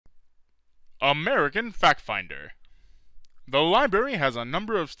American Fact Finder. The library has a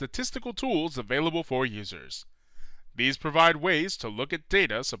number of statistical tools available for users. These provide ways to look at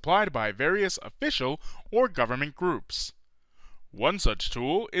data supplied by various official or government groups. One such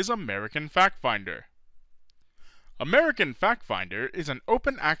tool is American Fact Finder. American Fact Finder is an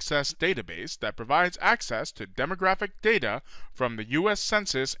open-access database that provides access to demographic data from the U.S.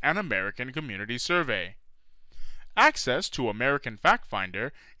 Census and American Community Survey. Access to American Fact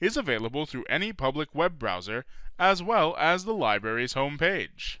Finder is available through any public web browser as well as the library's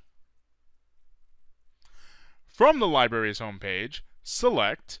homepage. From the library's homepage,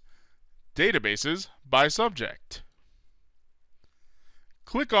 select Databases by Subject.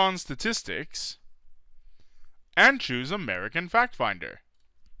 Click on Statistics and choose American Fact Finder.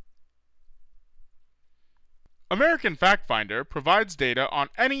 American Fact Finder provides data on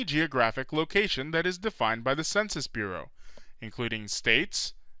any geographic location that is defined by the Census Bureau, including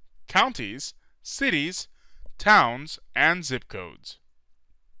states, counties, cities, towns, and zip codes.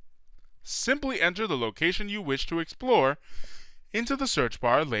 Simply enter the location you wish to explore into the search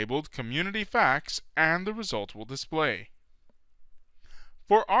bar labeled Community Facts and the result will display.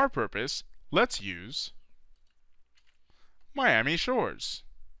 For our purpose, let's use Miami Shores.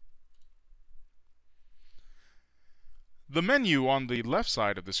 The menu on the left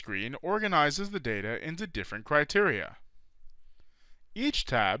side of the screen organizes the data into different criteria. Each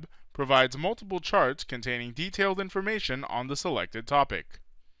tab provides multiple charts containing detailed information on the selected topic.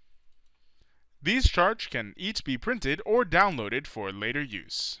 These charts can each be printed or downloaded for later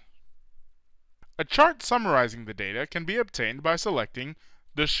use. A chart summarizing the data can be obtained by selecting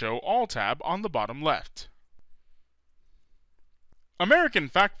the Show All tab on the bottom left. American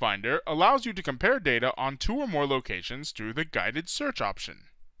Fact Finder allows you to compare data on two or more locations through the Guided Search option.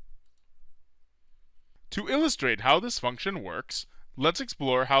 To illustrate how this function works, let's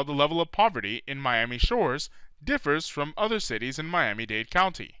explore how the level of poverty in Miami Shores differs from other cities in Miami-Dade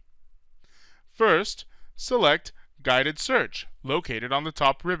County. First, select Guided Search, located on the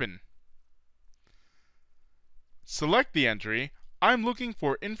top ribbon. Select the entry, I'm looking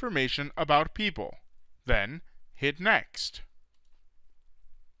for information about people. Then, hit Next.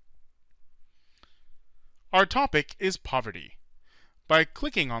 Our topic is poverty. By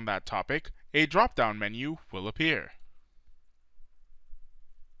clicking on that topic, a drop-down menu will appear.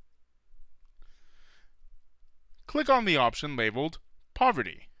 Click on the option labeled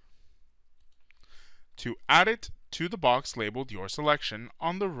Poverty to add it to the box labeled Your Selection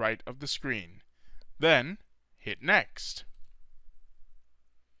on the right of the screen. Then, hit Next.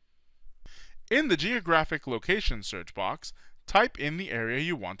 In the Geographic Location search box, type in the area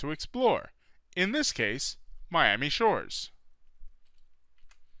you want to explore. In this case, Miami Shores.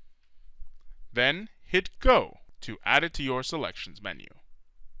 Then hit Go to add it to your selections menu.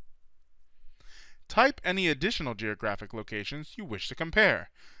 Type any additional geographic locations you wish to compare.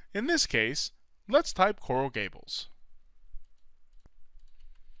 In this case, let's type Coral Gables.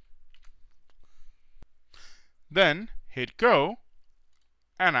 Then hit Go,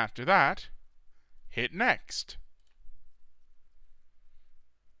 and after that, hit Next.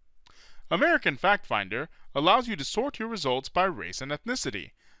 American Fact Finder allows you to sort your results by race and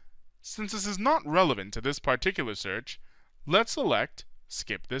ethnicity. Since this is not relevant to this particular search, let's select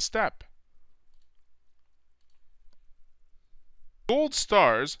Skip this step. Gold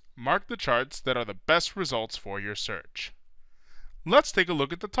stars mark the charts that are the best results for your search. Let's take a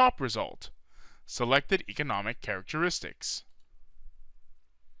look at the top result, Selected Economic Characteristics.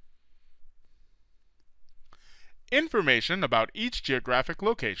 Information about each geographic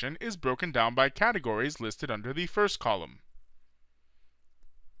location is broken down by categories listed under the first column.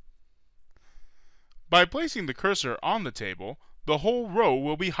 By placing the cursor on the table, the whole row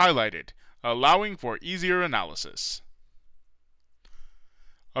will be highlighted, allowing for easier analysis.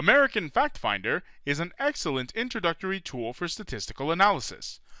 American Fact Finder is an excellent introductory tool for statistical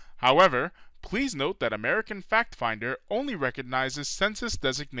analysis. However, please note that American Fact Finder only recognizes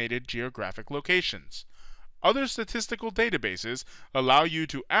census-designated geographic locations. Other statistical databases allow you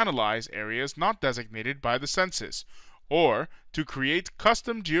to analyze areas not designated by the census, or to create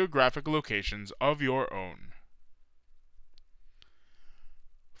custom geographic locations of your own.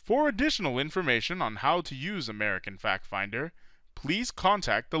 For additional information on how to use American Fact Finder, please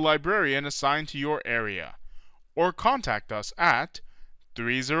contact the librarian assigned to your area, or contact us at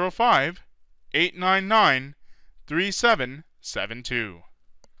 305-899-3772.